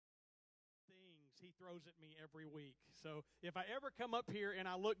he throws at me every week. So if I ever come up here and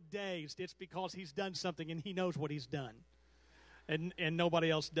I look dazed, it's because he's done something and he knows what he's done. And nobody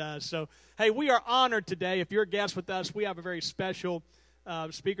else does. So, hey, we are honored today. If you're a guest with us, we have a very special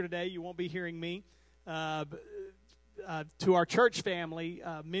speaker today. You won't be hearing me. To our church family,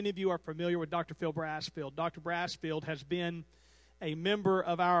 many of you are familiar with Dr. Phil Brassfield. Dr. Brassfield has been a member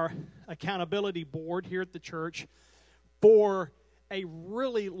of our accountability board here at the church for a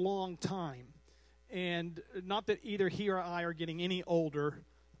really long time. And not that either he or I are getting any older,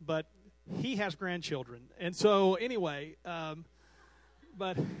 but he has grandchildren. And so anyway,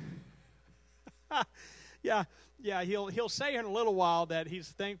 but yeah, he'll say in a little while that he's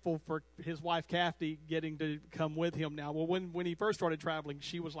thankful for his wife Kathy getting to come with him now. Well, when he first started traveling,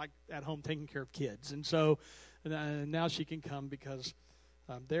 she was like at home taking care of kids, and so now she can come because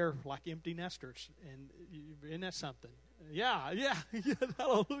they're like empty nesters, and isn't that something? Yeah,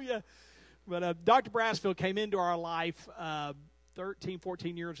 hallelujah. But Dr. Brassfield came into our life 13,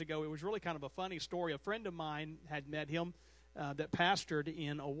 14 years ago. It was really kind of a funny story. A friend of mine had met him that pastored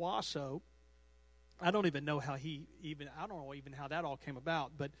in Owasso. I don't know how that all came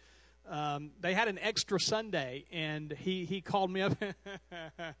about, but they had an extra Sunday, and he called me up.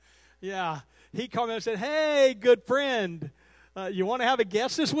 Yeah, he called me up and said, "Hey, good friend, you want to have a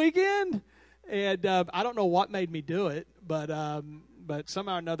guest this weekend?" And I don't know what made me do it, but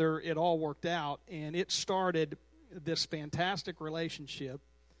somehow or another it all worked out, and it started this fantastic relationship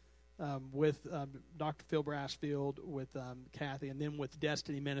with Dr. Phil Brassfield, with Kathy, and then with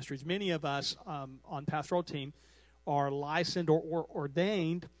Destiny Ministries. Many of us on pastoral team are licensed or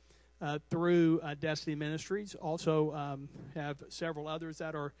ordained through Destiny Ministries. Also have several others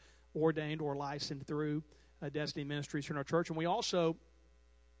that are ordained or licensed through Destiny Ministries in our church. And we also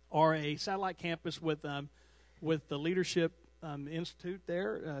are a satellite campus with the Leadership Institute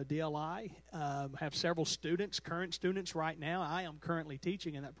there, DLI. Have several students, current students right now. I am currently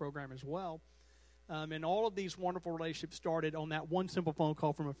teaching in that program as well. And all of these wonderful relationships started on that one simple phone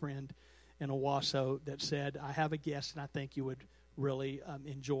call from a friend in Owasso that said, "I have a guest, and I think you would really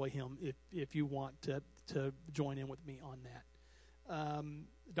enjoy him if you want to join in with me on that."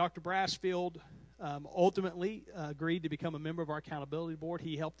 Dr. Brassfield ultimately agreed to become a member of our accountability board.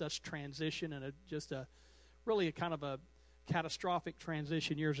 He helped us transition in really a kind of a catastrophic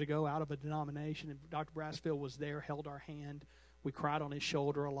transition years ago out of a denomination, and Dr. Brassfield was there, held our hand. We cried on his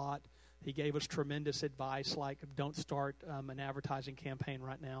shoulder a lot. He gave us tremendous advice, like don't start an advertising campaign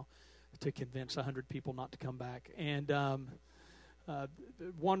right now to convince 100 people not to come back. And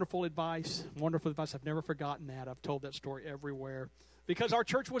wonderful advice. I've never forgotten that. I've told that story everywhere because our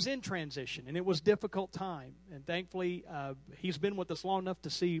church was in transition, and it was a difficult time. And thankfully, he's been with us long enough to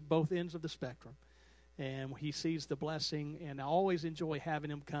see both ends of the spectrum. And he sees the blessing, and I always enjoy having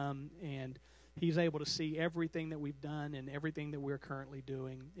him come, and he's able to see everything that we've done and everything that we're currently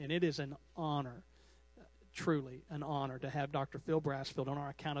doing. And it is an honor, truly an honor, to have Dr. Phil Brassfield on our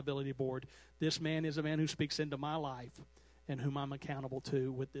accountability board. This man is a man who speaks into my life and whom I'm accountable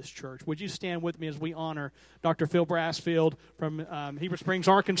to with this church. Would you stand with me as we honor Dr. Phil Brassfield from Heber Springs,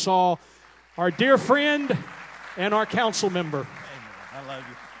 Arkansas, our dear friend and our council member. Amen. I love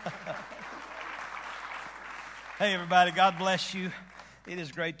you. Hey, everybody. God bless you. It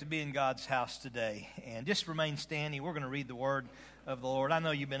is great to be in God's house today. And just remain standing. We're going to read the word of the Lord. I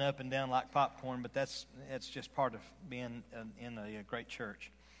know you've been up and down like popcorn, but that's just part of being in a great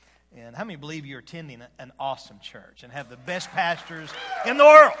church. And how many believe you're attending an awesome church and have the best pastors in the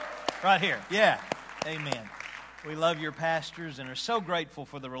world right here? Yeah. Amen. We love your pastors and are so grateful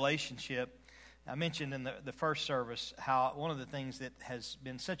for the relationship. I mentioned in the first service how one of the things that has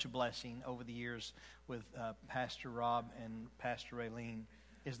been such a blessing over the years with Pastor Rob and Pastor Raylene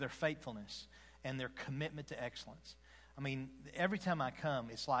is their faithfulness and their commitment to excellence. I mean, every time I come,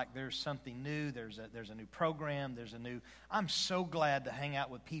 it's like there's something new. There's a new program. I'm so glad to hang out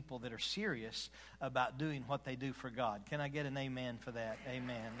with people that are serious about doing what they do for God. Can I get an amen for that?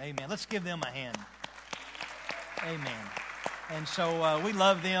 Amen. Amen. Let's give them a hand. Amen. And so we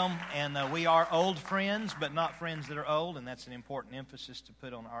love them, and we are old friends, but not friends that are old, and that's an important emphasis to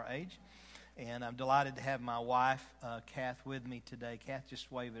put on our age. And I'm delighted to have my wife, Kath, with me today. Kath, just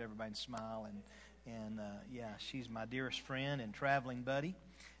wave at everybody and smile. And she's my dearest friend and traveling buddy,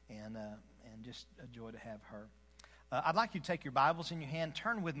 and just a joy to have her. I'd like you to take your Bibles in your hand,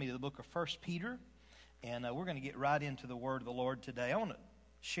 turn with me to the book of 1 Peter, and we're going to get right into the word of the Lord today. I want to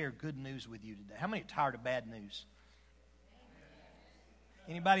share good news with you today. How many are tired of bad news?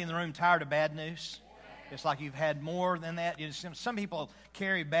 Anybody in the room tired of bad news? It's like you've had more than that. Some people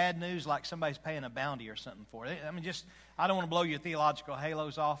carry bad news like somebody's paying a bounty or something for it. I mean, I don't want to blow your theological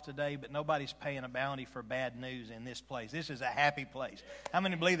halos off today, but nobody's paying a bounty for bad news in this place. This is a happy place. How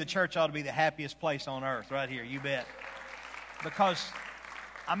many believe the church ought to be the happiest place on earth? Right here, you bet. Because,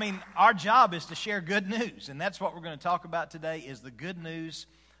 I mean, our job is to share good news, and that's what we're going to talk about today is the good news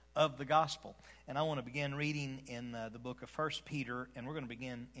of the gospel. And I want to begin reading in the book of 1 Peter, and we're going to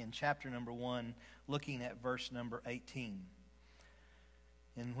begin in chapter number 1, looking at verse number 18.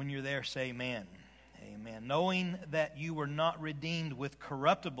 And when you're there, say amen. Amen. Knowing that you were not redeemed with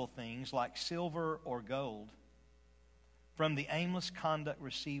corruptible things like silver or gold from the aimless conduct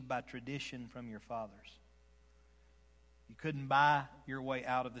received by tradition from your fathers. You couldn't buy your way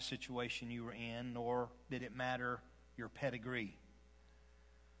out of the situation you were in, nor did it matter your pedigree.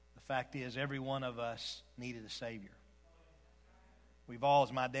 The fact is, every one of us needed a Savior. We've all,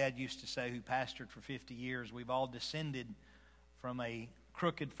 as my dad used to say, who pastored for 50 years, we've all descended from a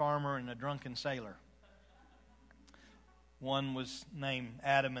crooked farmer and a drunken sailor. One was named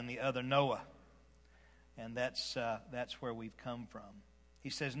Adam and the other Noah. And that's where we've come from. He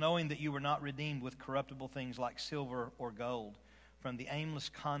says, knowing that you were not redeemed with corruptible things like silver or gold from the aimless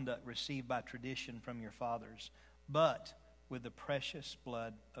conduct received by tradition from your fathers, but with the precious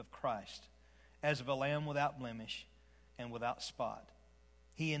blood of Christ, as of a lamb without blemish and without spot.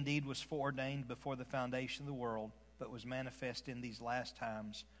 He indeed was foreordained before the foundation of the world, but was manifest in these last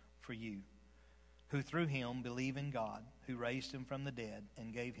times for you, who through him believe in God, who raised him from the dead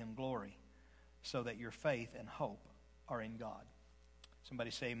and gave him glory, so that your faith and hope are in God.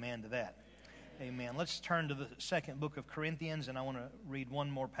 Somebody say amen to that. Amen. Let's turn to the second book of Corinthians, and I want to read one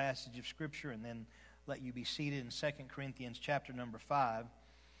more passage of Scripture and then let you be seated in 2 Corinthians chapter number 5.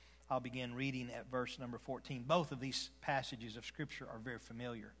 I'll begin reading at verse number 14. Both of these passages of Scripture are very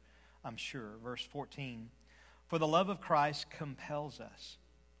familiar, I'm sure. Verse 14, for the love of Christ compels us.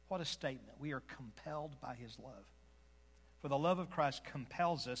 What a statement. We are compelled by his love. For the love of Christ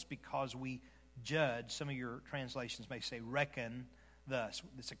compels us because we judge. Some of your translations may say reckon thus.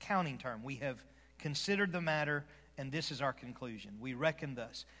 It's a counting term. We have considered the matter, and this is our conclusion. We reckon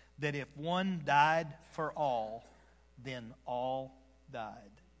thus, that if one died for all, then all died.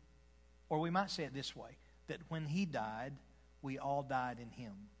 Or we might say it this way, that when he died, we all died in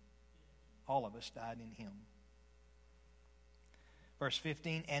him. All of us died in him. Verse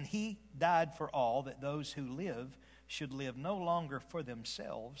 15, and he died for all, that those who live should live no longer for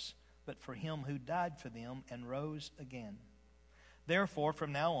themselves, but for him who died for them and rose again. Therefore,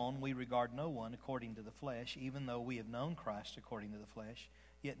 from now on, we regard no one according to the flesh, even though we have known Christ according to the flesh.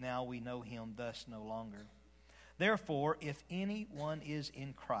 Yet now we know him thus no longer. Therefore, if anyone is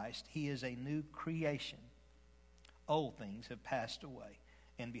in Christ, he is a new creation. Old things have passed away,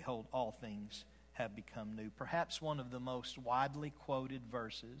 and behold, all things have become new. Perhaps one of the most widely quoted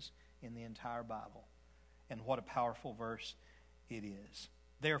verses in the entire Bible. And what a powerful verse it is.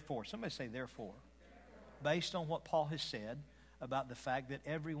 Therefore, somebody say therefore. Based on what Paul has said about the fact that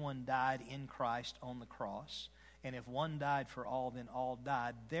everyone died in Christ on the cross, and if one died for all, then all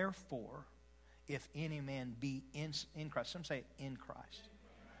died. Therefore, if any man be in Christ, some say in Christ.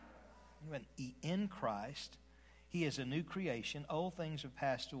 In Christ, he is a new creation. Old things have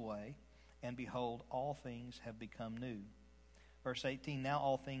passed away, and behold, all things have become new. Verse 18, now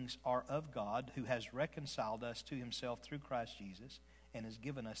all things are of God, who has reconciled us to himself through Christ Jesus, and has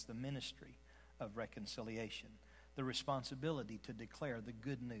given us the ministry of reconciliation. The responsibility to declare the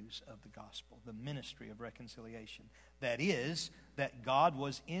good news of the gospel, the ministry of reconciliation. That is, that God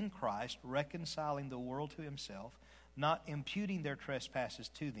was in Christ reconciling the world to himself, not imputing their trespasses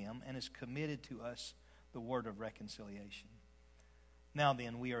to them, and has committed to us the word of reconciliation. Now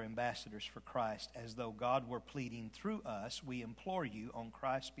then, we are ambassadors for Christ, as though God were pleading through us. We implore you on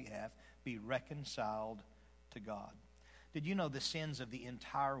Christ's behalf, be reconciled to God. Did you know the sins of the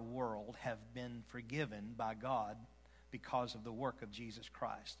entire world have been forgiven by God because of the work of Jesus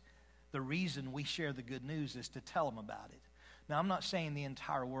Christ? The reason we share the good news is to tell them about it. Now, I'm not saying the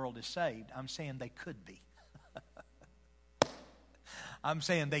entire world is saved. I'm saying they could be. I'm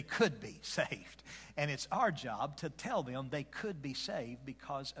saying they could be saved. And it's our job to tell them they could be saved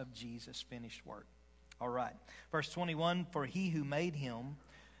because of Jesus' finished work. All right. Verse 21, for he who made him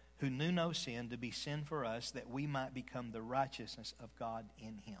who knew no sin to be sin for us, that we might become the righteousness of God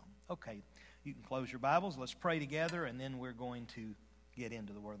in him. Okay, you can close your Bibles. Let's pray together, and then we're going to get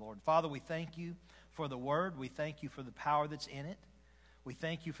into the Word of the Lord. Father, we thank you for the Word. We thank you for the power that's in it. We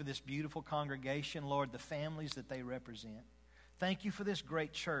thank you for this beautiful congregation, Lord, the families that they represent. Thank you for this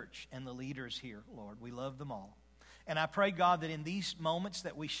great church and the leaders here, Lord. We love them all. And I pray, God, that in these moments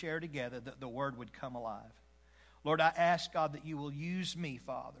that we share together, that the Word would come alive. Lord, I ask, God, that you will use me,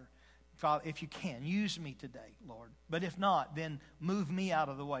 Father. Father, if you can, use me today, Lord. But if not, then move me out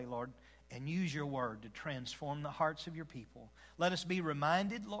of the way, Lord, and use your Word to transform the hearts of your people. Let us be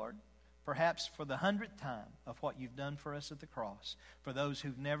reminded, Lord, perhaps for the 100th time, of what you've done for us at the cross. For those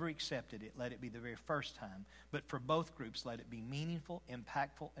who've never accepted it, let it be the very first time. But for both groups, let it be meaningful,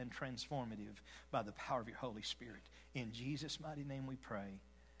 impactful, and transformative by the power of your Holy Spirit. In Jesus' mighty name we pray.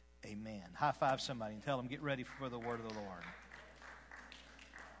 Amen. High five somebody and tell them, get ready for the word of the Lord.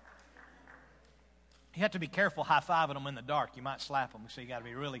 You have to be careful high-fiving them in the dark. You might slap them, so you got to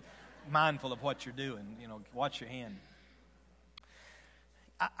be really mindful of what you're doing. Watch your hand.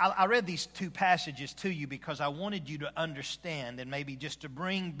 I read these two passages to you because I wanted you to understand and maybe just to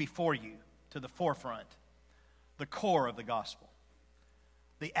bring before you to the forefront the core of the gospel,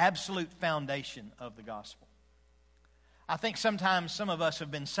 the absolute foundation of the gospel. I think sometimes some of us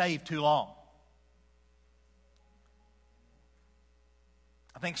have been saved too long.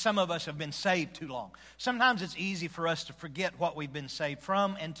 I think some of us have been saved too long. Sometimes it's easy for us to forget what we've been saved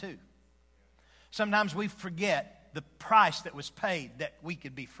from and to. Sometimes we forget the price that was paid that we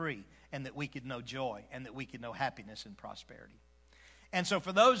could be free and that we could know joy and that we could know happiness and prosperity. And so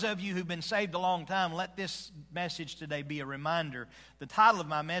for those of you who've been saved a long time, let this message today be a reminder. The title of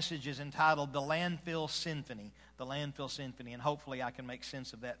my message is entitled The Landfill Symphony. The Landfill Symphony. And hopefully I can make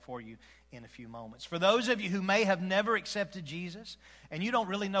sense of that for you in a few moments. For those of you who may have never accepted Jesus and you don't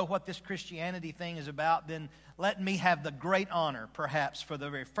really know what this Christianity thing is about, then let me have the great honor, perhaps for the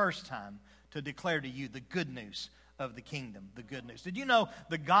very first time, to declare to you the good news of the kingdom, the good news. Did you know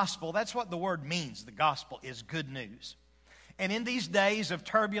the gospel, that's what the word means. The gospel is good news. And in these days of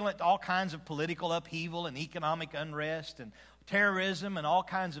turbulent, all kinds of political upheaval and economic unrest and terrorism and all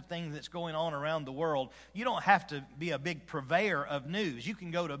kinds of things that's going on around the world, you don't have to be a big purveyor of news. You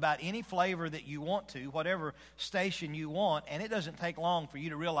can go to about any flavor that you want to, whatever station you want, and it doesn't take long for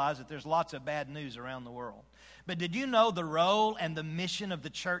you to realize that there's lots of bad news around the world. But did you know the role and the mission of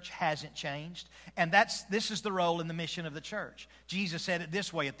the church hasn't changed? And this is the role and the mission of the church. Jesus said it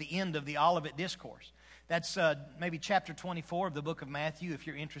this way at the end of the Olivet Discourse. That's maybe chapter 24 of the book of Matthew, if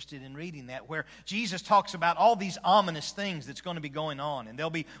you're interested in reading that, where Jesus talks about all these ominous things that's going to be going on. And there'll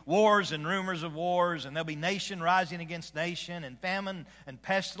be wars and rumors of wars, and there'll be nation rising against nation, and famine and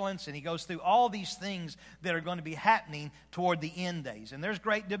pestilence. And he goes through all these things that are going to be happening toward the end days. And there's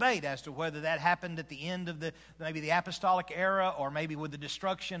great debate as to whether that happened at the end of maybe the apostolic era, or maybe with the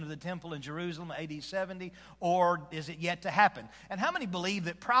destruction of the temple in Jerusalem, AD 70, or is it yet to happen? And how many believe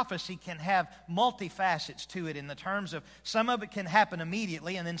that prophecy can have multifaceted to it in the terms of some of it can happen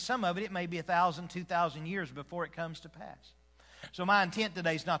immediately, and then some of it may be 1,000, 2,000 years before it comes to pass. So my intent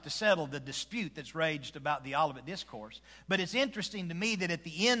today is not to settle the dispute that's raged about the Olivet Discourse, but it's interesting to me that at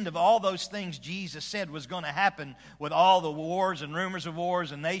the end of all those things Jesus said was going to happen, with all the wars and rumors of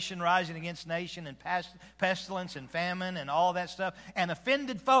wars and nation rising against nation and pestilence and famine and all that stuff, and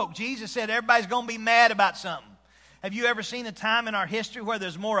offended folk, Jesus said everybody's going to be mad about something. Have you ever seen a time in our history where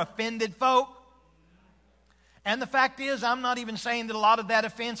there's more offended folk? And the fact is, I'm not even saying that a lot of that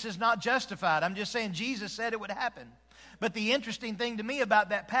offense is not justified. I'm just saying Jesus said it would happen. But the interesting thing to me about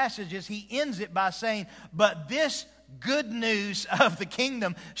that passage is he ends it by saying, but this good news of the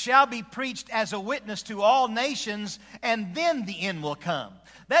kingdom shall be preached as a witness to all nations, and then the end will come.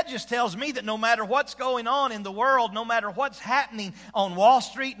 That just tells me that no matter what's going on in the world, no matter what's happening on Wall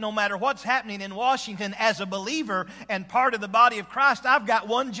Street, no matter what's happening in Washington, as a believer and part of the body of Christ, I've got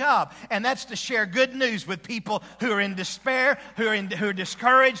one job, and that's to share good news with people who are in despair, who are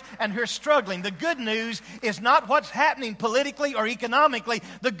discouraged, and who are struggling. The good news is not what's happening politically or economically.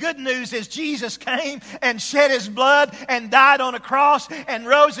 The good news is Jesus came and shed his blood and died on a cross and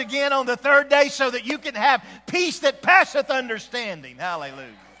rose again on the third day so that you can have peace that passeth understanding. Hallelujah.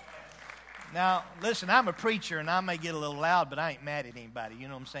 Now, listen, I'm a preacher, and I may get a little loud, but I ain't mad at anybody. You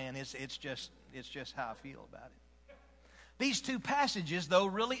know what I'm saying? It's just how I feel about it. These two passages, though,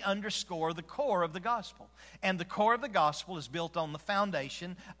 really underscore the core of the gospel. And the core of the gospel is built on the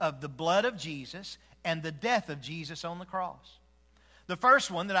foundation of the blood of Jesus and the death of Jesus on the cross. The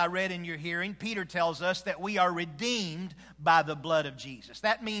first one that I read in your hearing, Peter tells us that we are redeemed by the blood of Jesus.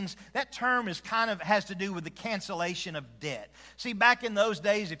 That means, that term has to do with the cancellation of debt. See, back in those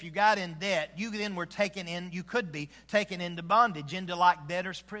days, if you got in debt, you could be taken into bondage, into like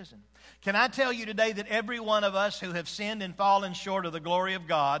debtor's prison. Can I tell you today that every one of us who have sinned and fallen short of the glory of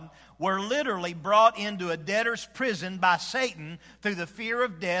God were literally brought into a debtor's prison by Satan through the fear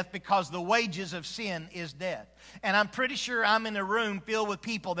of death, because the wages of sin is death. And I'm pretty sure I'm in a room filled with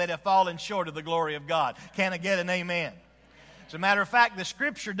people that have fallen short of the glory of God. Can I get an amen? As a matter of fact, the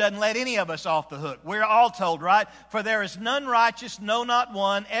Scripture doesn't let any of us off the hook. We're all told, right? For there is none righteous, no, not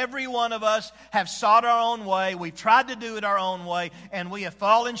one. Every one of us have sought our own way. We've tried to do it our own way, and we have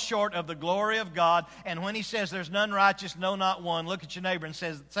fallen short of the glory of God. And when He says there's none righteous, no, not one, look at your neighbor and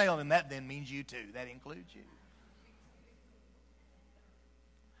say to them, that then means you too. That includes you.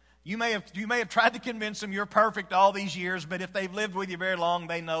 You may have tried to convince them you're perfect all these years, but if they've lived with you very long,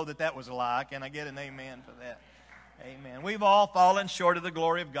 they know that was a lie. Can I get an amen for that? Amen. We've all fallen short of the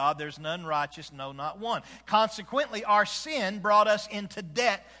glory of God. There's none righteous, no, not one. Consequently, our sin brought us into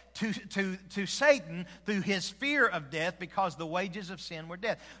debt to Satan through his fear of death, because the wages of sin were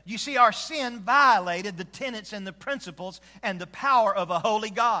death. You see, our sin violated the tenets and the principles and the power of a holy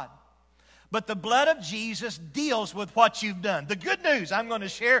God. But the blood of Jesus deals with what you've done. The good news I'm going to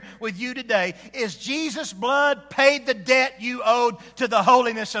share with you today is Jesus' blood paid the debt you owed to the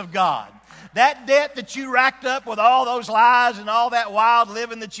holiness of God. That debt that you racked up with all those lies and all that wild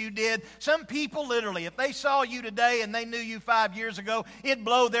living that you did, some people literally, if they saw you today and they knew you 5 years ago, it'd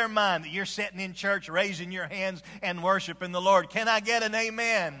blow their mind that you're sitting in church raising your hands and worshiping the Lord. Can I get an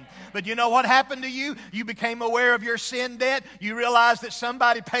amen? But you know what happened to you? You became aware of your sin debt. You realized that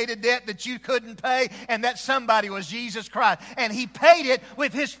somebody paid a debt that you couldn't pay, and that somebody was Jesus Christ. And He paid it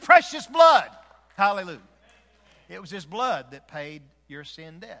with His precious blood. Hallelujah. It was His blood that paid your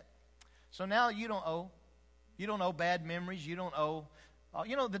sin debt. So now you don't owe bad memories. You don't owe,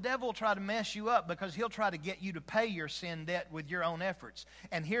 the devil will try to mess you up because he'll try to get you to pay your sin debt with your own efforts.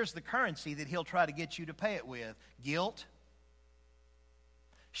 And here's the currency that he'll try to get you to pay it with: guilt,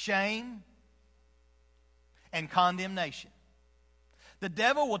 shame, and condemnation. The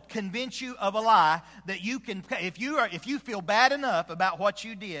devil will convince you of a lie that you can, if you feel bad enough about what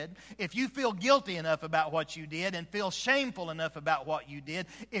you did, if you feel guilty enough about what you did and feel shameful enough about what you did,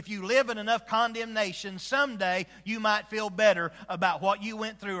 if you live in enough condemnation, someday you might feel better about what you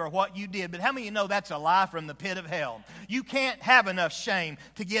went through or what you did. But how many of you know that's a lie from the pit of hell? You can't have enough shame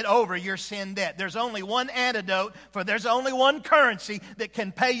to get over your sin debt. There's only one antidote, for there's only one currency that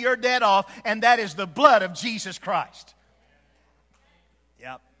can pay your debt off, and that is the blood of Jesus Christ.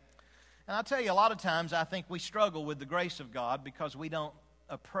 Yep. And I'll tell you, a lot of times I think we struggle with the grace of God because we don't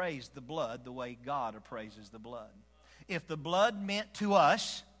appraise the blood the way God appraises the blood. If the blood meant to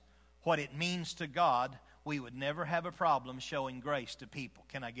us what it means to God, we would never have a problem showing grace to people.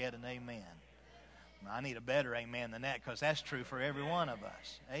 Can I get an amen? I need a better amen than that, because that's true for every one of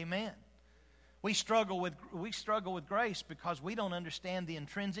us. Amen. We struggle with grace because we don't understand the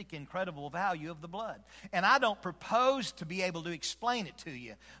intrinsic, incredible value of the blood. And I don't propose to be able to explain it to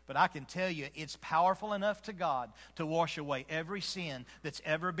you, but I can tell you it's powerful enough to God to wash away every sin that's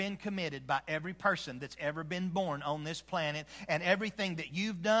ever been committed by every person that's ever been born on this planet, and everything that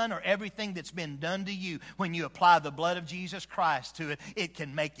you've done or everything that's been done to you. When you apply the blood of Jesus Christ to it, it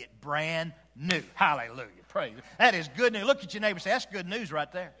can make it brand new. Hallelujah. Praise. That is good news. Look at your neighbor and say, that's good news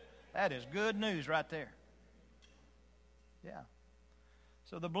right there. That is good news right there. Yeah.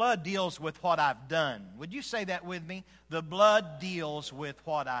 So the blood deals with what I've done. Would you say that with me? The blood deals with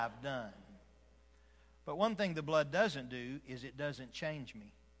what I've done. But one thing the blood doesn't do is it doesn't change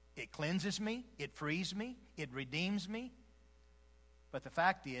me. It cleanses me. It frees me. It redeems me. But the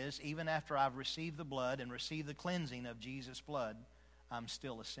fact is, even after I've received the blood and received the cleansing of Jesus' blood, I'm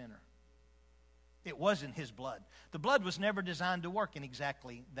still a sinner. It wasn't His blood. The blood was never designed to work in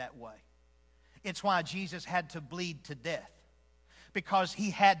exactly that way. It's why Jesus had to bleed to death. Because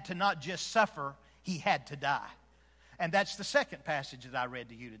He had to not just suffer, He had to die. And that's the second passage that I read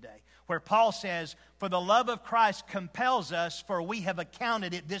to you today, where Paul says, for the love of Christ compels us, for we have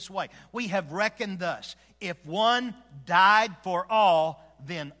accounted it this way. We have reckoned thus: if one died for all,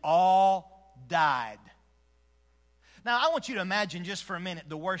 then all died. Now, I want you to imagine just for a minute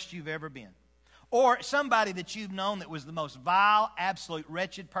the worst you've ever been. Or somebody that you've known that was the most vile, absolute,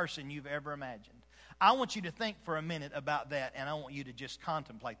 wretched person you've ever imagined. I want you to think for a minute about that, and I want you to just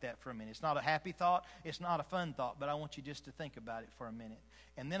contemplate that for a minute. It's not a happy thought. It's not a fun thought, but I want you just to think about it for a minute.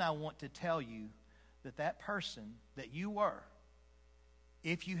 And then I want to tell you that that person that you were,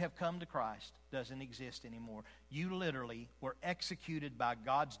 if you have come to Christ, doesn't exist anymore. You literally were executed by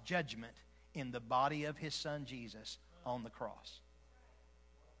God's judgment in the body of His Son Jesus on the cross.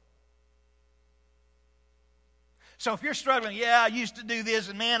 So if you're struggling, I used to do this,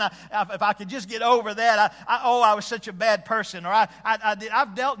 and man, if I could just get over that, I was such a bad person. Or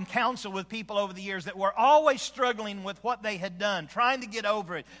I've dealt in counsel with people over the years that were always struggling with what they had done, trying to get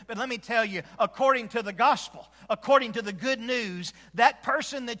over it. But let me tell you, according to the gospel, according to the good news, that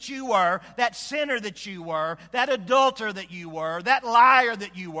person that you were, that sinner that you were, that adulterer that you were, that liar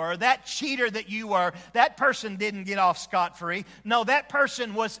that you were, that cheater that you were, that person didn't get off scot-free. No, that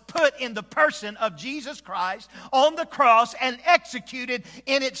person was put in the person of Jesus Christ on the cross and executed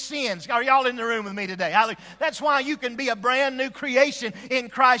in its sins. Are y'all in the room with me today? That's why you can be a brand new creation in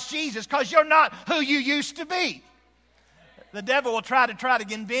Christ Jesus, because you're not who you used to be. The devil will try to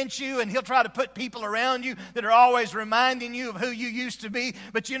convince you, and he'll try to put people around you that are always reminding you of who you used to be.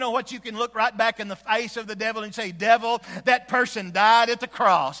 But you know what? You can look right back in the face of the devil and say, devil, that person died at the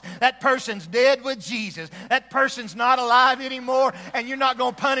cross. That person's dead with Jesus. That person's not alive anymore, and you're not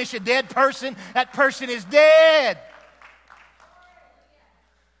going to punish a dead person. That person is dead.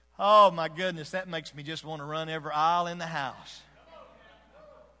 Oh, my goodness, that makes me just want to run every aisle in the house.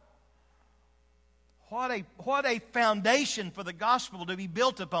 What a foundation for the gospel to be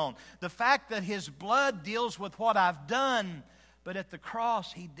built upon. The fact that His blood deals with what I've done, but at the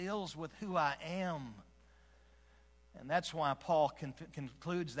cross He deals with who I am. And that's why Paul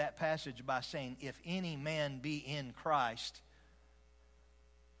concludes that passage by saying, if any man be in Christ.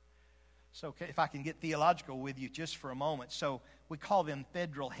 So if I can get theological with you just for a moment. So we call them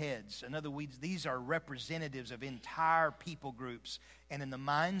federal heads. In other words, these are representatives of entire people groups. And in the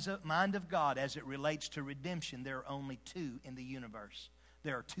mind of God, as it relates to redemption, there are only two in the universe.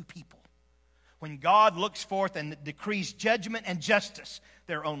 There are two people. When God looks forth and decrees judgment and justice,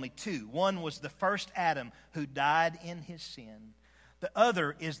 there are only two. One was the first Adam who died in his sin. The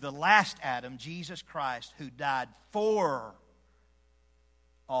other is the last Adam, Jesus Christ, who died for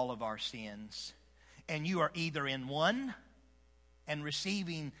all of our sins. And you are either in one and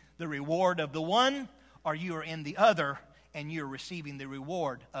receiving the reward of the one, or you are in the other and you're receiving the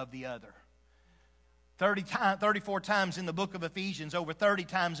reward of the other. 34 times in the book of Ephesians, over 30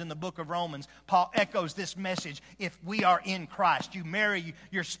 times in the book of Romans, Paul echoes this message. If we are in Christ, you marry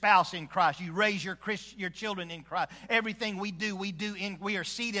your spouse in Christ, you raise your children in Christ. Everything we are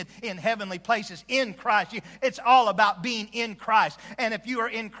seated in heavenly places in Christ. It's all about being in Christ. And if you are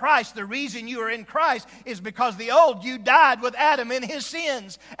in Christ, the reason you are in Christ is because the old you died with Adam in his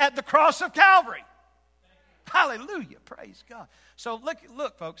sins at the cross of Calvary. Hallelujah. Praise God. So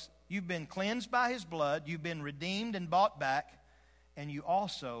look, folks. You've been cleansed by His blood. You've been redeemed and bought back. And you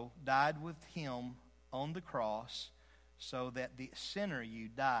also died with Him on the cross so that the sinner you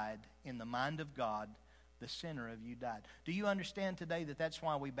died in the mind of God, the sinner of you died. Do you understand today that that's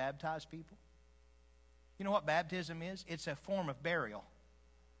why we baptize people? You know what baptism is? It's a form of burial.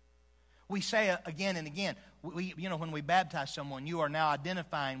 We say again and again, when we baptize someone, you are now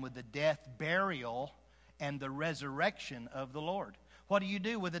identifying with the death, burial, and the resurrection of the Lord. What do you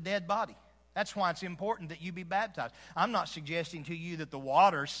do with a dead body? That's why it's important that you be baptized. I'm not suggesting to you that the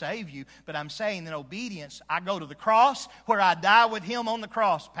waters save you, but I'm saying in obedience, I go to the cross where I die with Him on the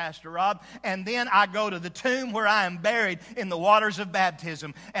cross, Pastor Rob, and then I go to the tomb where I am buried in the waters of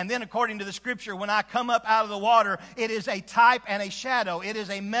baptism. And then according to the Scripture, when I come up out of the water, it is a type and a shadow. It is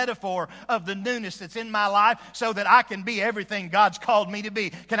a metaphor of the newness that's in my life so that I can be everything God's called me to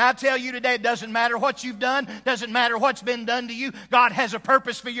be. Can I tell you today, it doesn't matter what you've done, doesn't matter what's been done to you. God has a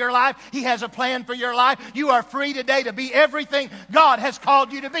purpose for your life. He has a plan for your life. You are free today to be everything God has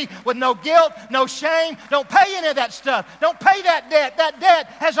called you to be with no guilt, no shame. Don't pay any of that stuff. Don't pay that debt. That debt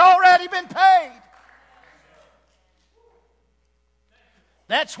has already been paid.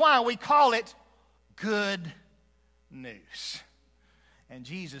 That's why we call it good news. And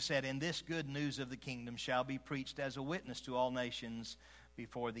Jesus said, and this good news of the kingdom shall be preached as a witness to all nations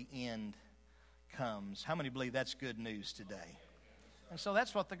before the end comes. How many believe that's good news today? And so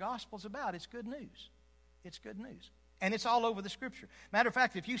that's what the gospel's about. It's good news. It's good news. And it's all over the Scripture. Matter of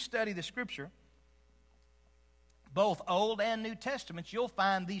fact, if you study the Scripture, both Old and New Testaments, you'll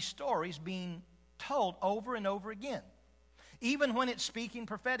find these stories being told over and over again. Even when it's speaking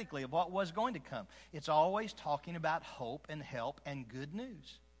prophetically of what was going to come, it's always talking about hope and help and good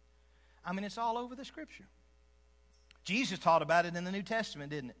news. I mean, it's all over the Scripture. Jesus taught about it in the New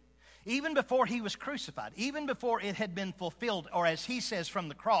Testament, didn't it? Even before He was crucified, even before it had been fulfilled, or as He says from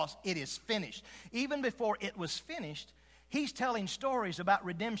the cross, it is finished. Even before it was finished, He's telling stories about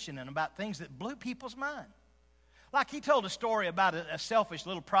redemption and about things that blew people's mind. Like He told a story about a selfish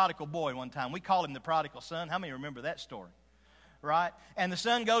little prodigal boy one time. We call him the prodigal son. How many remember that story? Right? And the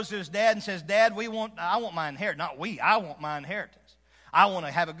son goes to his dad and says, Dad, I want my inheritance. I want my inheritance. I want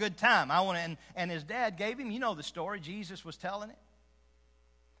to have a good time. And his dad gave him, you know the story, Jesus was telling it.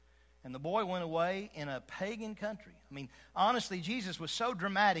 And the boy went away in a pagan country. I mean, honestly, Jesus was so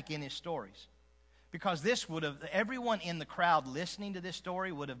dramatic in his stories. Because this would have, everyone in the crowd listening to this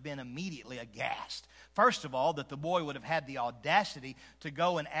story would have been immediately aghast. First of all, that the boy would have had the audacity to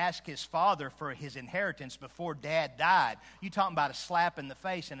go and ask his father for his inheritance before dad died. You talking about a slap in the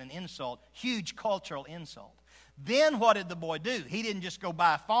face and an insult, huge cultural insult. Then what did the boy do? He didn't just go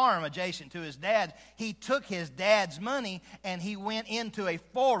buy a farm adjacent to his dad. He took his dad's money and he went into a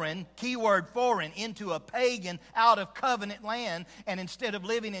foreign, keyword foreign, into a pagan, out of covenant land. And instead of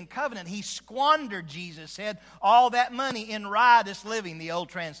living in covenant, he squandered, Jesus said, all that money in riotous living, the old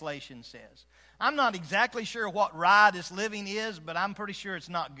translation says. I'm not exactly sure what riotous living is, but I'm pretty sure it's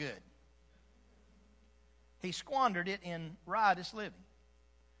not good. He squandered it in riotous living,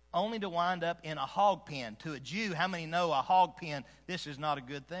 only to wind up in a hog pen. To a Jew, how many know a hog pen, this is not a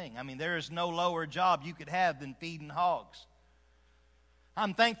good thing? I mean, there is no lower job you could have than feeding hogs.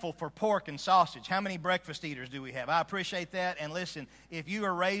 I'm thankful for pork and sausage. How many breakfast eaters do we have? I appreciate that. And listen, if you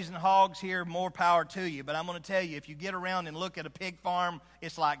are raising hogs here, more power to you. But I'm going to tell you, if you get around and look at a pig farm,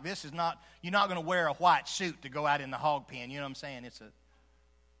 it's like this is not, you're not going to wear a white suit to go out in the hog pen. You know what I'm saying?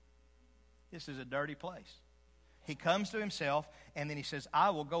 This is a dirty place. He comes to himself, and then he says, I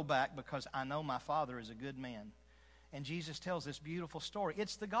will go back because I know my father is a good man. And Jesus tells this beautiful story.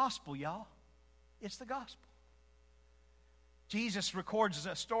 It's the gospel, y'all. It's the gospel. Jesus records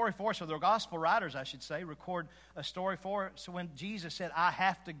a story for us, or the gospel writers, I should say, record a story for us. So when Jesus said, I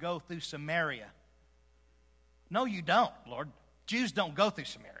have to go through Samaria. No, you don't, Lord. Jews don't go through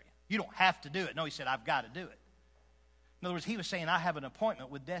Samaria. You don't have to do it. No, he said, I've got to do it. In other words, he was saying, I have an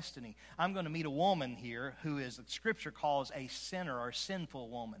appointment with destiny. I'm going to meet a woman here who is, the Scripture calls a sinner or sinful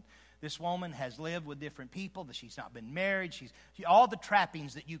woman. This woman has lived with different people, that she's not been married, all the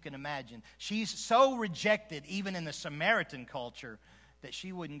trappings that you can imagine. She's so rejected, even in the Samaritan culture, that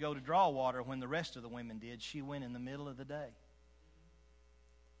she wouldn't go to draw water when the rest of the women did. She went in the middle of the day.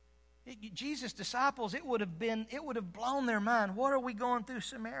 Jesus' disciples, it would have blown their mind. What are we going through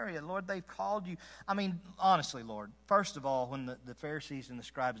Samaria? Lord, they've called you. I mean, honestly, Lord, first of all, when the Pharisees and the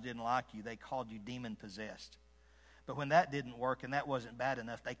scribes didn't like you, they called you demon-possessed. But when that didn't work and that wasn't bad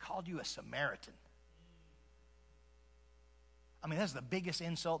enough, they called you a Samaritan. I mean, that's the biggest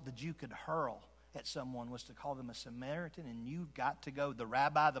insult the Jew could hurl at someone, was to call them a Samaritan. And you've got to go, the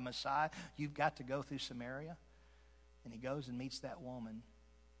rabbi, the Messiah, you've got to go through Samaria. And he goes and meets that woman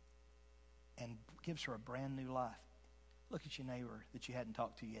and gives her a brand new life. Look at your neighbor that you hadn't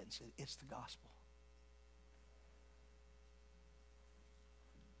talked to yet and say, it's the gospel.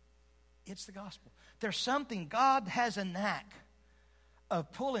 It's the gospel. There's something, God has a knack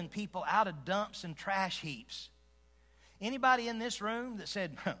of pulling people out of dumps and trash heaps. Anybody in this room that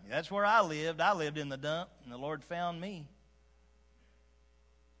said, that's where I lived in the dump, and the Lord found me?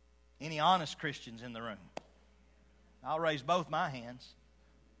 Any honest Christians in the room? I'll raise both my hands.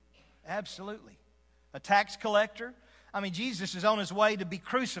 Absolutely. A tax collector. I mean, Jesus is on his way to be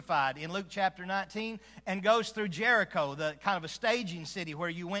crucified in Luke chapter 19 and goes through Jericho, the kind of a staging city where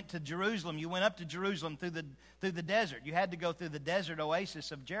you went to Jerusalem. You went up to Jerusalem through the desert. You had to go through the desert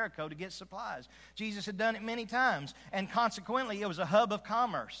oasis of Jericho to get supplies. Jesus had done it many times, and consequently, it was a hub of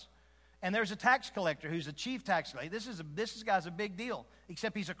commerce. And there's a tax collector who's a chief tax collector. This guy's a big deal,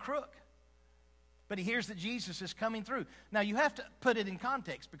 except he's a crook. But he hears that Jesus is coming through. Now, you have to put it in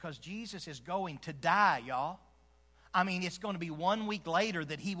context, because Jesus is going to die, y'all. I mean, it's going to be 1 week later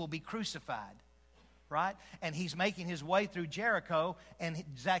that he will be crucified, right? And he's making his way through Jericho, and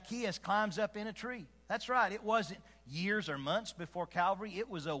Zacchaeus climbs up in a tree. That's right. It wasn't years or months before Calvary. It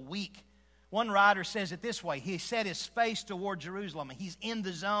was a week. One writer says it this way. He set his face toward Jerusalem. He's in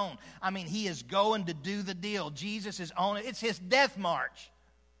the zone. I mean, he is going to do the deal. Jesus is on it. It's his death march.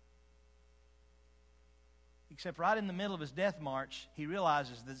 Except right in the middle of his death march, he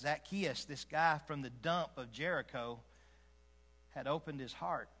realizes that Zacchaeus, this guy from the dump of Jericho, had opened his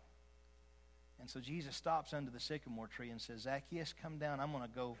heart. And so Jesus stops under the sycamore tree and says, Zacchaeus, come down. I'm going to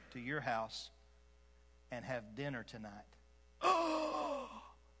go to your house and have dinner tonight. I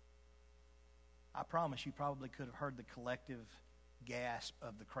promise you probably could have heard the collective gasp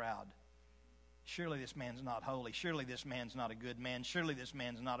of the crowd. Surely this man's not holy. Surely this man's not a good man. Surely this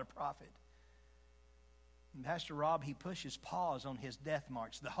man's not a prophet. And Pastor Rob, he pushes pause on his death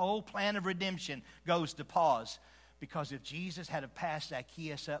march. The whole plan of redemption goes to pause, because if Jesus had have passed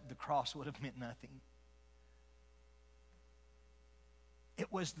Zacchaeus up, the cross would have meant nothing.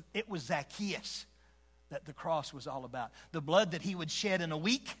 It was Zacchaeus that the cross was all about. The blood that he would shed in a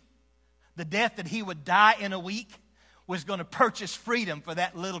week, the death that he would die in a week, was going to purchase freedom for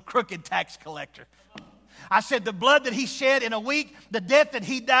that little crooked tax collector. I said the blood that he shed in a week, the death that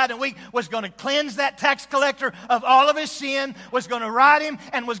he died in a week, was going to cleanse that tax collector of all of his sin, was going to right him,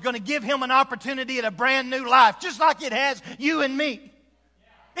 and was going to give him an opportunity at a brand new life, just like it has you and me.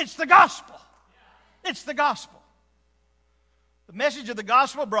 It's the gospel. It's the gospel. The message of the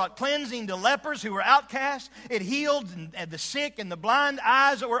gospel brought cleansing to lepers who were outcasts. It healed the sick and the blind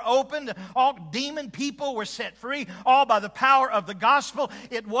eyes that were opened. All demon people were set free, all by the power of the gospel.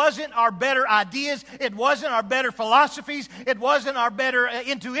 It wasn't our better ideas. It wasn't our better philosophies. It wasn't our better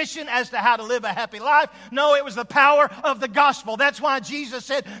intuition as to how to live a happy life. No, it was the power of the gospel. That's why Jesus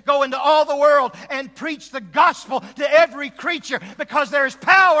said, go into all the world and preach the gospel to every creature, because there's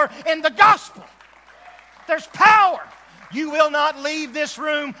power in the gospel. There's power. You will not leave this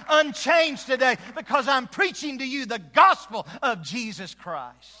room unchanged today, because I'm preaching to you the gospel of Jesus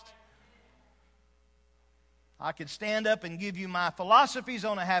Christ. I could stand up and give you my philosophies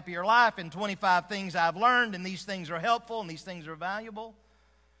on a happier life and 25 things I've learned, and these things are helpful and these things are valuable.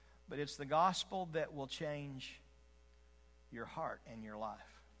 But it's the gospel that will change your heart and your life.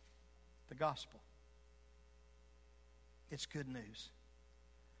 The gospel. It's good news.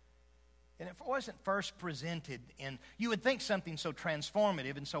 And if it wasn't first presented in, you would think something so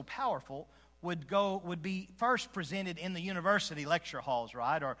transformative and so powerful would be first presented in the university lecture halls,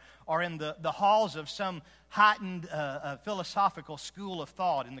 right? Or in the halls of some heightened philosophical school of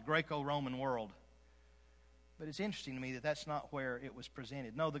thought in the Greco-Roman world. But it's interesting to me that that's not where it was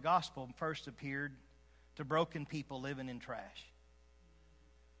presented. No, the gospel first appeared to broken people living in trash.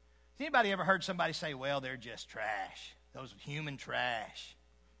 Has anybody ever heard somebody say, well, they're just trash? Those human trash.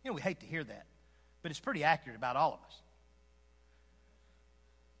 You know, we hate to hear that, but it's pretty accurate about all of us.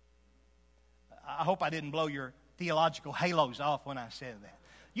 I hope I didn't blow your theological halos off when I said that.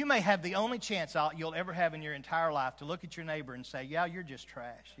 You may have the only chance you'll ever have in your entire life to look at your neighbor and say, yeah, you're just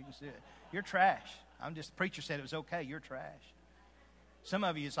trash. You can see it. You're trash. The preacher said it was okay. You're trash. Some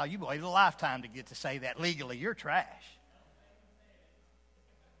of you, it's like you waited a lifetime to get to say that legally. You're trash.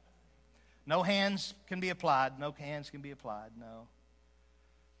 No hands can be applied. No hands can be applied.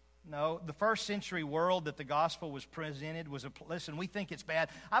 No, the first century world that the gospel was presented was listen, we think it's bad.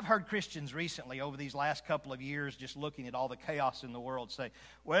 I've heard Christians recently over these last couple of years just looking at all the chaos in the world say,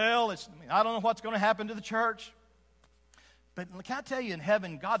 well, I don't know what's going to happen to the church. But can I tell you, in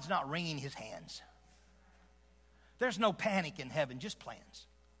heaven, God's not wringing his hands. There's no panic in heaven, just plans.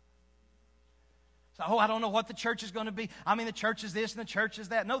 So, I don't know what the church is going to be. The church is this and the church is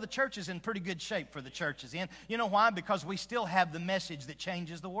that. No, the church is in pretty good shape for the churches in. You know why? Because we still have the message that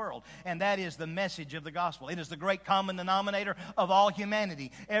changes the world. And that is the message of the gospel. It is the great common denominator of all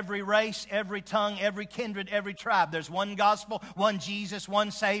humanity. Every race, every tongue, every kindred, every tribe. There's one gospel, one Jesus,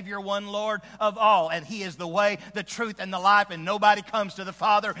 one Savior, one Lord of all. And he is the way, the truth, and the life. And nobody comes to the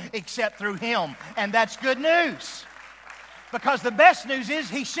Father except through him. And that's good news. Because the best news is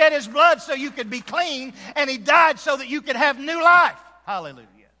he shed his blood so you could be clean, and he died so that you could have new life. Hallelujah.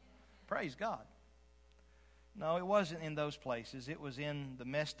 Praise God. No, it wasn't in those places. It was in the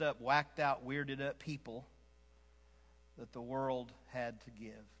messed up, whacked out, weirded up people that the world had to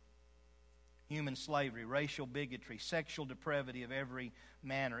give. Human slavery, racial bigotry, sexual depravity of every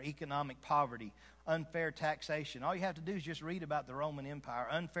manner, economic poverty, unfair taxation. All you have to do is just read about the Roman Empire.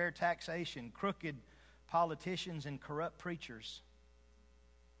 Unfair taxation, crooked politicians, and corrupt preachers.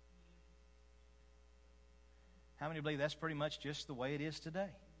 How many believe that's pretty much just the way it is today?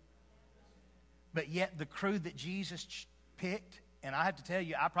 But yet the crew that Jesus picked, and I have to tell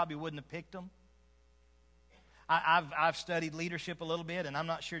you, I probably wouldn't have picked them. I've studied leadership a little bit, and I'm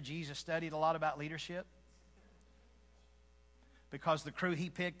not sure Jesus studied a lot about leadership. Because the crew he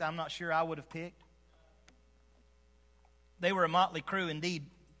picked, I'm not sure I would have picked. They were a motley crew indeed.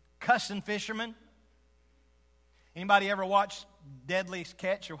 Cussing fishermen. Anybody ever watch Deadliest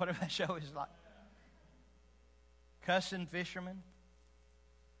Catch or whatever that show is like? Cussing fishermen.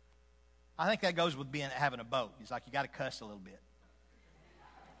 I think that goes with having a boat. It's like you got to cuss a little bit.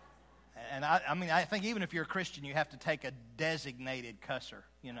 And I think even if you're a Christian, you have to take a designated cusser,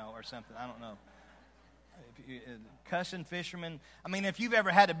 or something. I don't know. Cussing fishermen. If you've ever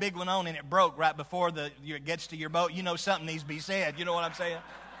had a big one on and it broke right before it gets to your boat, something needs to be said. You know what I'm saying?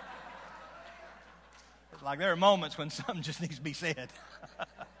 Like there are moments when something just needs to be said.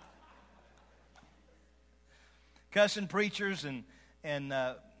 Cussing preachers and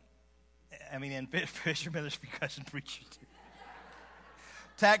fishermen, there's cussing preachers too.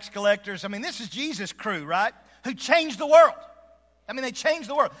 Tax collectors. This is Jesus' crew, right? Who changed the world. They changed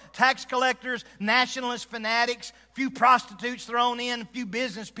the world. Tax collectors, nationalist fanatics, few prostitutes thrown in, a few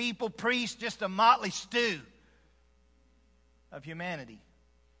business people, priests, just a motley stew. of humanity.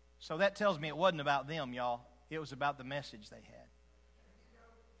 So that tells me it wasn't about them, y'all. It was about the message they had.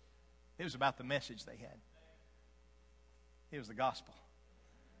 It was about the message they had. It was the gospel.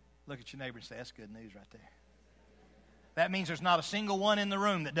 Look at your neighbor and say, that's good news right there. That means there's not a single one in the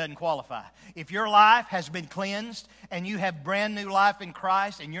room that doesn't qualify. If your life has been cleansed and you have brand new life in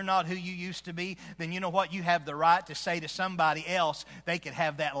Christ and you're not who you used to be, then you know what? You have the right to say to somebody else they could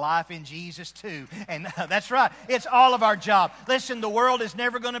have that life in Jesus too. And that's right. It's all of our job. Listen, the world is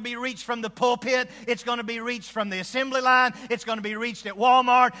never going to be reached from the pulpit. It's going to be reached from the assembly line. It's going to be reached at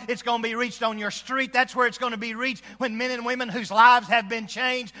Walmart. It's going to be reached on your street. That's where it's going to be reached when men and women whose lives have been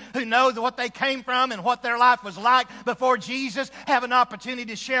changed, who know what they came from and what their life was like before Jesus, have an opportunity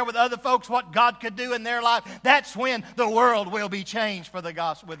to share with other folks what God could do in their life. That's when the world will be changed for the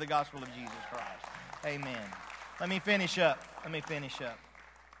gospel, with the gospel of Jesus Christ. Amen. Let me finish up.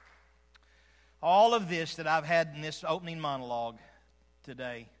 All of this that I've had in this opening monologue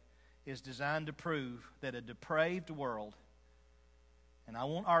today is designed to prove that a depraved world, and I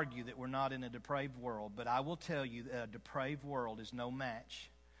won't argue that we're not in a depraved world, but I will tell you that a depraved world is no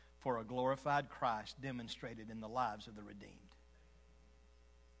match for a glorified Christ demonstrated in the lives of the redeemed.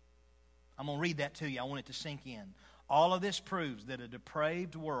 I'm going to read that to you. I want it to sink in. All of this proves that a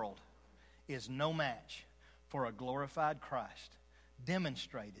depraved world is no match for a glorified Christ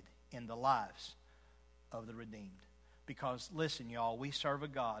demonstrated in the lives of the redeemed. Because, listen, y'all, we serve a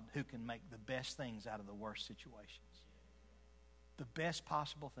God who can make the best things out of the worst situations. The best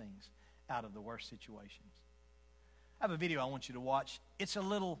possible things out of the worst situations. I have a video I want you to watch. It's a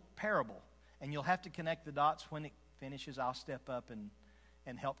little parable, and you'll have to connect the dots. When it finishes, I'll step up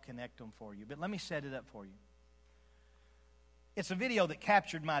and help connect them for you. But let me set it up for you. It's a video that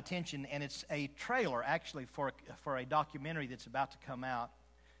captured my attention, and it's a trailer, actually, for a documentary that's about to come out.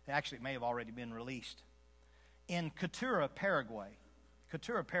 Actually, it may have already been released. In Catura, Paraguay.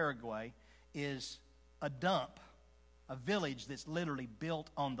 Catura, Paraguay is a dump, a village that's literally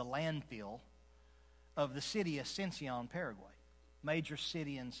built on the landfill of the city of Asuncion, Paraguay, major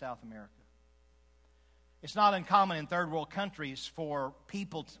city in South America. It's not uncommon in third world countries for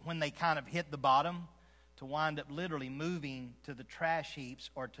people, when they kind of hit the bottom, to wind up literally moving to the trash heaps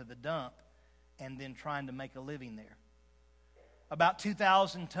or to the dump and then trying to make a living there. About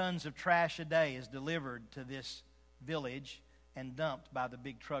 2,000 tons of trash a day is delivered to this village and dumped by the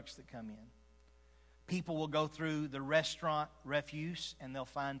big trucks that come in. People will go through the restaurant refuse and they'll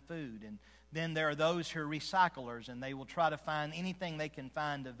find food. And then there are those who are recyclers, and they will try to find anything they can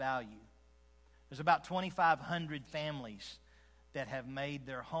find of value. There's about 2,500 families that have made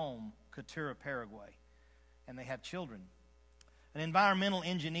their home Catura, Paraguay, and they have children. An environmental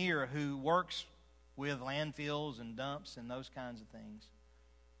engineer who works with landfills and dumps and those kinds of things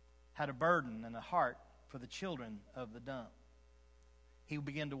had a burden and a heart for the children of the dump. He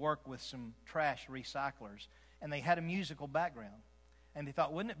began to work with some trash recyclers, and they had a musical background. And they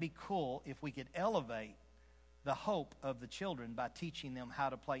thought, wouldn't it be cool if we could elevate the hope of the children by teaching them how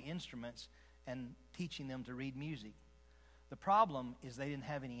to play instruments and teaching them to read music? The problem is they didn't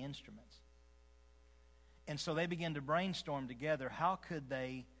have any instruments. And so they began to brainstorm together, how could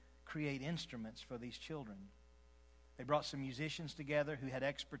they create instruments for these children? They brought some musicians together who had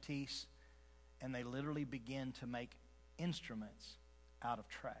expertise, and they literally began to make instruments out of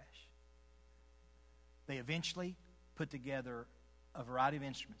trash. They eventually put together a variety of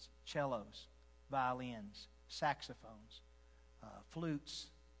instruments: cellos, violins, saxophones, flutes,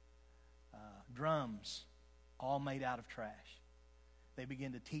 drums, all made out of trash. They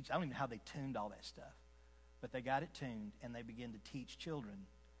began to teach. I don't even know how they tuned all that stuff, but they got it tuned, and they began to teach children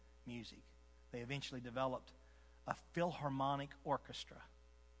music. They eventually developed a Philharmonic Orchestra,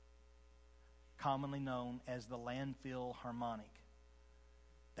 commonly known as the Landfill Harmonic.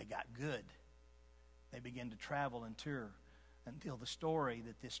 They got good. They began to travel and tour until the story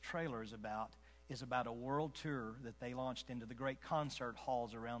that this trailer is about a world tour that they launched into the great concert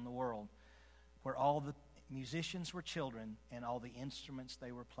halls around the world, where all the musicians were children and all the instruments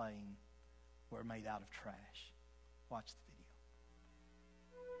they were playing were made out of trash. Watch the video.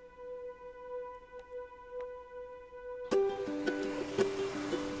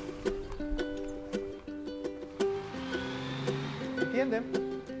 ¿Entienden?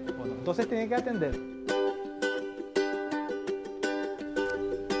 Bueno, entonces tienen que atender.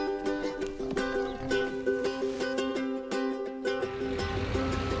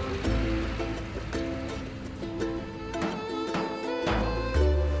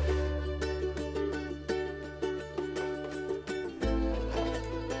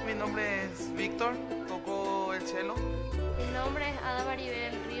 Mi nombre es Víctor, toco el cello. Mi nombre es Ada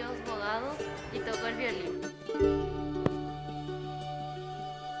Maribel Ríos Bogado y toco el violín.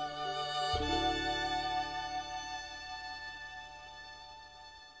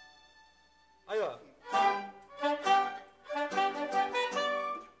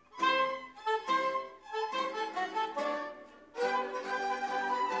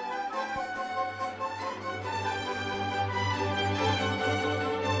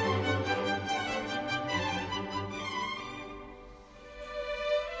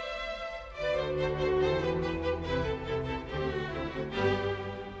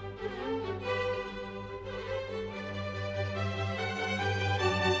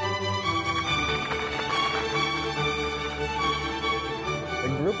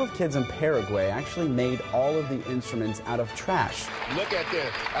 of kids in Paraguay actually made all of the instruments out of trash. Look at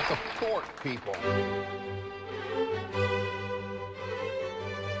this. That's a fork, people.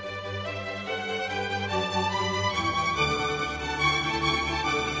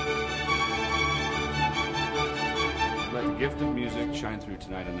 Let the gift of music shine through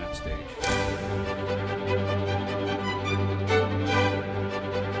tonight on that stage.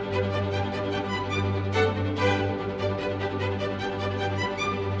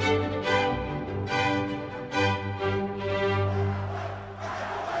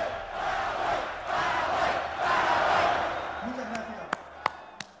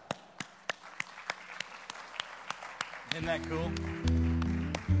 Isn't that cool?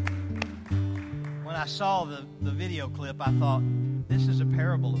 When I saw the video clip, I thought, this is a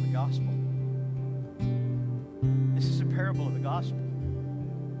parable of the gospel. This is a parable of the gospel.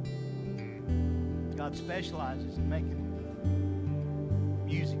 God specializes in making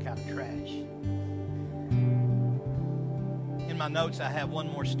music out of trash. In my notes, I have one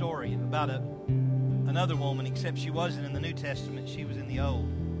more story about another woman, except she wasn't in the New Testament, she was in the Old.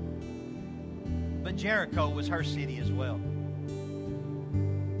 But Jericho was her city as well.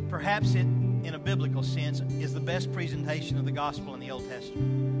 Perhaps it, in a biblical sense, is the best presentation of the gospel in the Old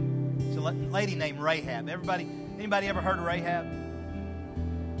Testament. It's a lady named Rahab. Anybody ever heard of Rahab?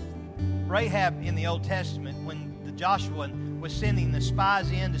 Rahab in the Old Testament, when Joshua was sending the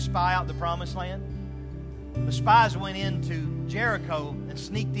spies in to spy out the promised land, the spies went into Jericho and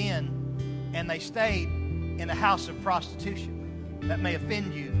sneaked in, and they stayed in a house of prostitution. That may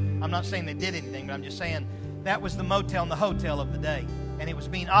offend you. I'm not saying they did anything, but I'm just saying that was the motel and the hotel of the day. And it was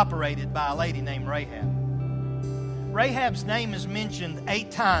being operated by a lady named Rahab. Rahab's name is mentioned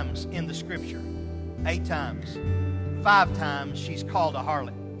 8 times in the Scripture. 8 times. 5 times she's called a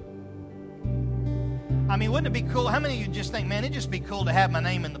harlot. I mean, wouldn't it be cool? How many of you just think, man, it'd just be cool to have my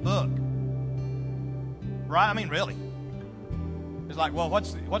name in the book? Right? I mean, really. It's like, well,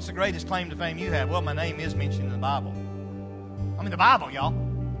 what's the greatest claim to fame you have? Well, my name is mentioned in the Bible. I mean, the Bible, y'all.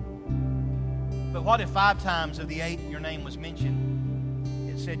 But what if 5 times of the 8 your name was mentioned,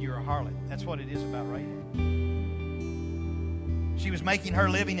 it said you're a harlot? That's what it is about Rahab. She was making her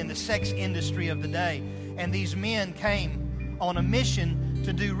living in the sex industry of the day. And these men came on a mission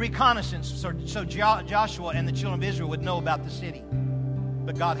to do reconnaissance so Joshua and the children of Israel would know about the city.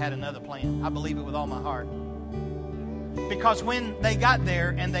 But God had another plan. I believe it with all my heart. Because when they got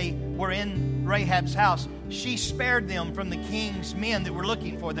there and they were in Rahab's house, she spared them from the king's men that were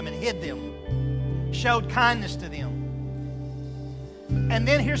looking for them and hid them. Showed kindness to them. And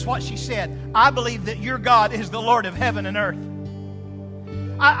then here's what she said. I believe that your God is the Lord of heaven and earth.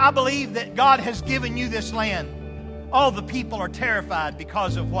 I believe that God has given you this land. All the people are terrified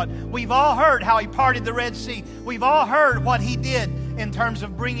because of what we've all heard, how He parted the Red Sea. We've all heard what He did in terms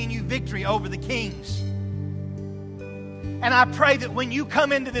of bringing you victory over the kings. And I pray that when you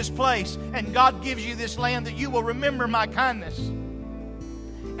come into this place and God gives you this land, that you will remember my kindness.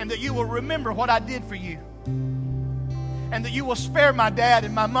 And that you will remember what I did for you. And that you will spare my dad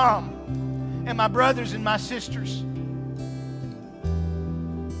and my mom and my brothers and my sisters.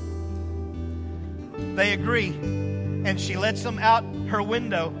 They agree. And she lets them out her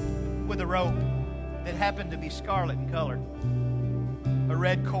window with a robe that happened to be scarlet in color. A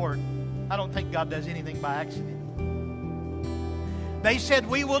red cord. I don't think God does anything by accident. They said,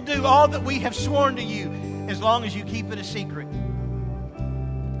 we will do all that we have sworn to you as long as you keep it a secret.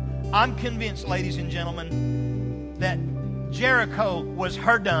 I'm convinced, ladies and gentlemen, that Jericho was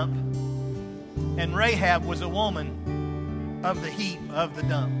her dump and Rahab was a woman of the heap of the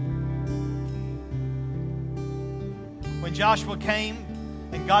dump. When Joshua came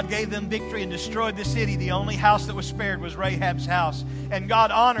and God gave them victory and destroyed the city, the only house that was spared was Rahab's house. And God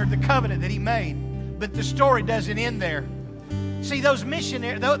honored the covenant that He made. But the story doesn't end there. See, those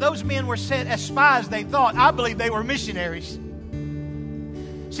men were sent as spies, they thought. I believe they were missionaries.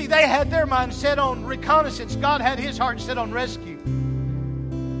 See, they had their mind set on reconnaissance. God had His heart set on rescue.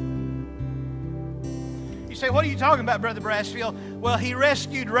 You say, what are you talking about, Brother Brassfield? Well, He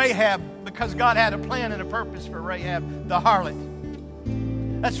rescued Rahab because God had a plan and a purpose for Rahab, the harlot.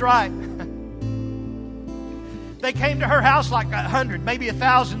 That's right. They came to her house like 100, maybe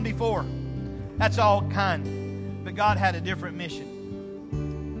 1,000 before. That's all kind. But God had a different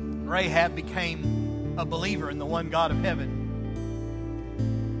mission. Rahab became a believer in the one God of heaven.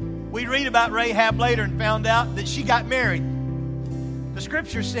 We read about Rahab later and found out that she got married. The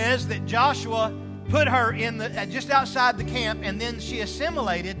Scripture says that Joshua put her in just outside the camp, and then she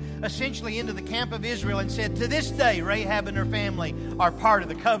assimilated essentially into the camp of Israel and said, to this day, Rahab and her family are part of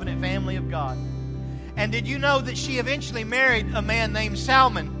the covenant family of God. And did you know that she eventually married a man named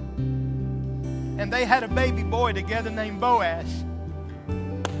Salmon? And they had a baby boy together named Boaz.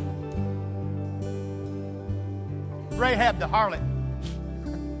 Rahab the harlot.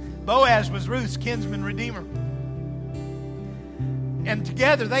 Boaz was Ruth's kinsman redeemer. And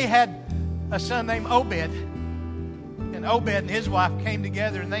together they had a son named Obed. And Obed and his wife came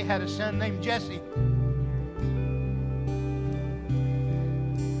together and they had a son named Jesse.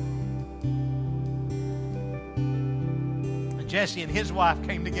 And Jesse and his wife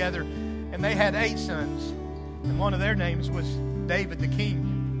came together and they had 8 sons. And one of their names was David the king.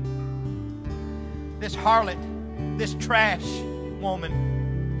 This harlot, this trash woman,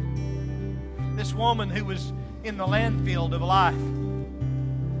 this woman who was in the landfill of life.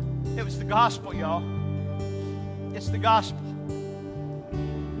 It was the gospel, y'all. It's the gospel.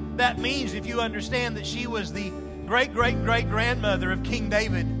 That means, if you understand that she was the great-great-great-grandmother of King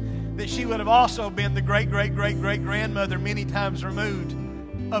David, that she would have also been the great-great-great-great-grandmother many times removed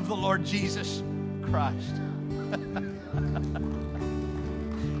of the Lord Jesus Christ.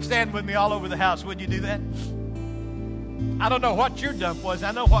 Stand with me all over the house. Would you do that? I don't know what your dump was.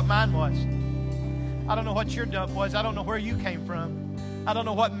 I know what mine was. I don't know what your dump was. I don't know where you came from. I don't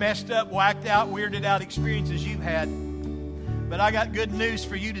know what messed up, whacked out, weirded out experiences you've had. But I got good news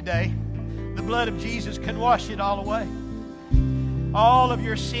for you today. The blood of Jesus can wash it all away. All of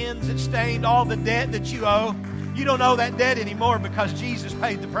your sins that stained, all the debt that you owe, you don't owe that debt anymore because Jesus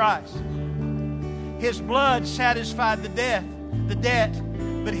paid the price. His blood satisfied the debt,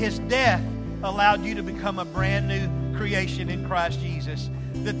 but His death allowed you to become a brand new creation in Christ Jesus.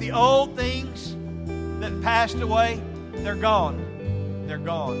 That the old things that passed away, they're gone. They're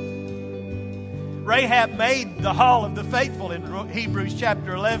gone. Rahab made the hall of the faithful in Hebrews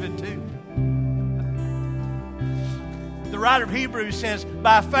chapter 11 too. The writer of Hebrews says,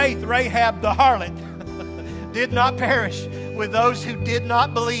 by faith Rahab the harlot did not perish with those who did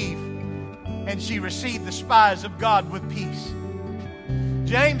not believe, and she received the spies of God with peace.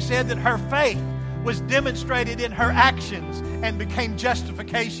 James said that her faith was demonstrated in her actions and became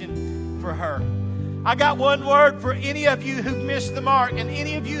justification for her. I got one word for any of you who've missed the mark, and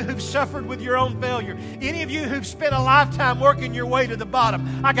any of you who've suffered with your own failure, any of you who've spent a lifetime working your way to the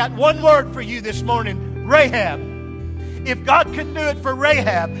bottom. I got one word for you this morning: Rahab. If God can do it for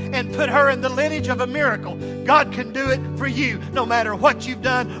Rahab and put her in the lineage of a miracle, God can do it for you, no matter what you've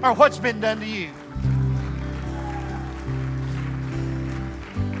done or what's been done to you.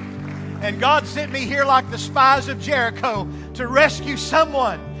 And God sent me here like the spies of Jericho to rescue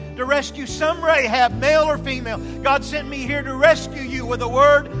someone, to rescue some Rahab, male or female. God sent me here to rescue you with a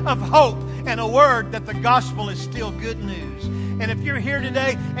word of hope and a word that the gospel is still good news. And if you're here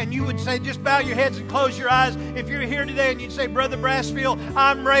today and you would say, just bow your heads and close your eyes. If you're here today and you'd say, Brother Brassfield,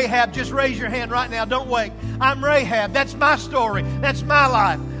 I'm Rahab, just raise your hand right now. Don't wait. I'm Rahab. That's my story. That's my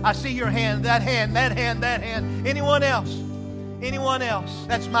life. I see your hand, that hand, that hand, that hand. Anyone else? Anyone else?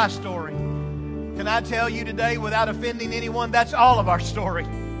 That's my story. Can I tell you today, without offending anyone, that's all of our story.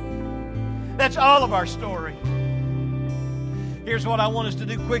 That's all of our story. Here's what I want us to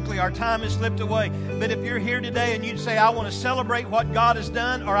do quickly. Our time has slipped away. But if you're here today and you'd say, I want to celebrate what God has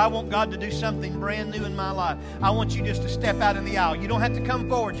done, or I want God to do something brand new in my life, I want you just to step out in the aisle. You don't have to come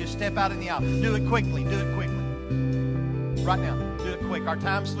forward. Just step out in the aisle. Do it quickly. Do it quickly. Right now. Do it quick. Our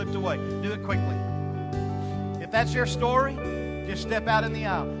time slipped away. Do it quickly. If that's your story, just step out in the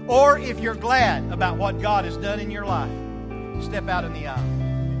aisle. Or if you're glad about what God has done in your life, step out in the aisle.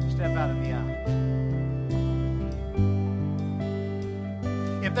 Step out in the aisle.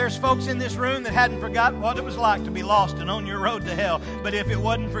 If there's folks in this room that hadn't forgotten what it was like to be lost and on your road to hell, but if it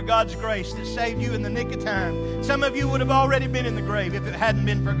wasn't for God's grace that saved you in the nick of time, some of you would have already been in the grave if it hadn't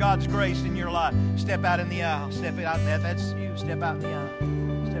been for God's grace in your life. Step out in the aisle. Step out in that. That's you. Step out in the aisle.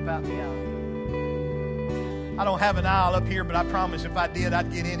 Step out in the aisle. I don't have an aisle up here, but I promise if I did,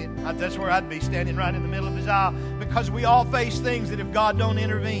 I'd get in it. That's where I'd be, standing right in the middle of His aisle, because we all face things that if God don't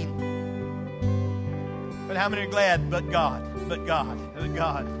intervene. But how many are glad? But God. But God, but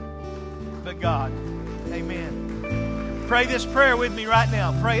God, but God. Amen. Pray this prayer with me right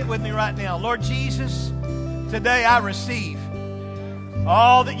now. Pray it with me right now. Lord Jesus, today I receive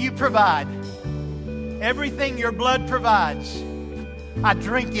all that you provide. Everything your blood provides, I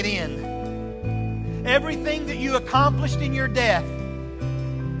drink it in. Everything that you accomplished in your death,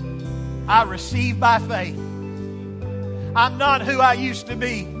 I receive by faith. I'm not who I used to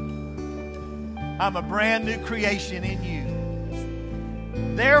be. I'm a brand new creation in you.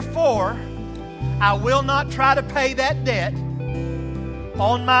 Therefore, I will not try to pay that debt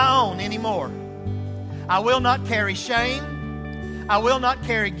on my own anymore. I will not carry shame. I will not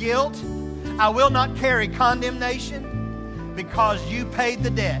carry guilt. I will not carry condemnation because you paid the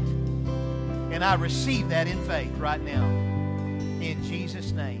debt. And I receive that in faith right now. In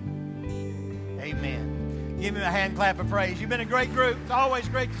Jesus' name, amen. Give him a hand clap of praise. You've been a great group. It's always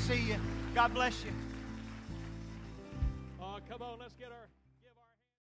great to see you. God bless you. Come on, let's get our...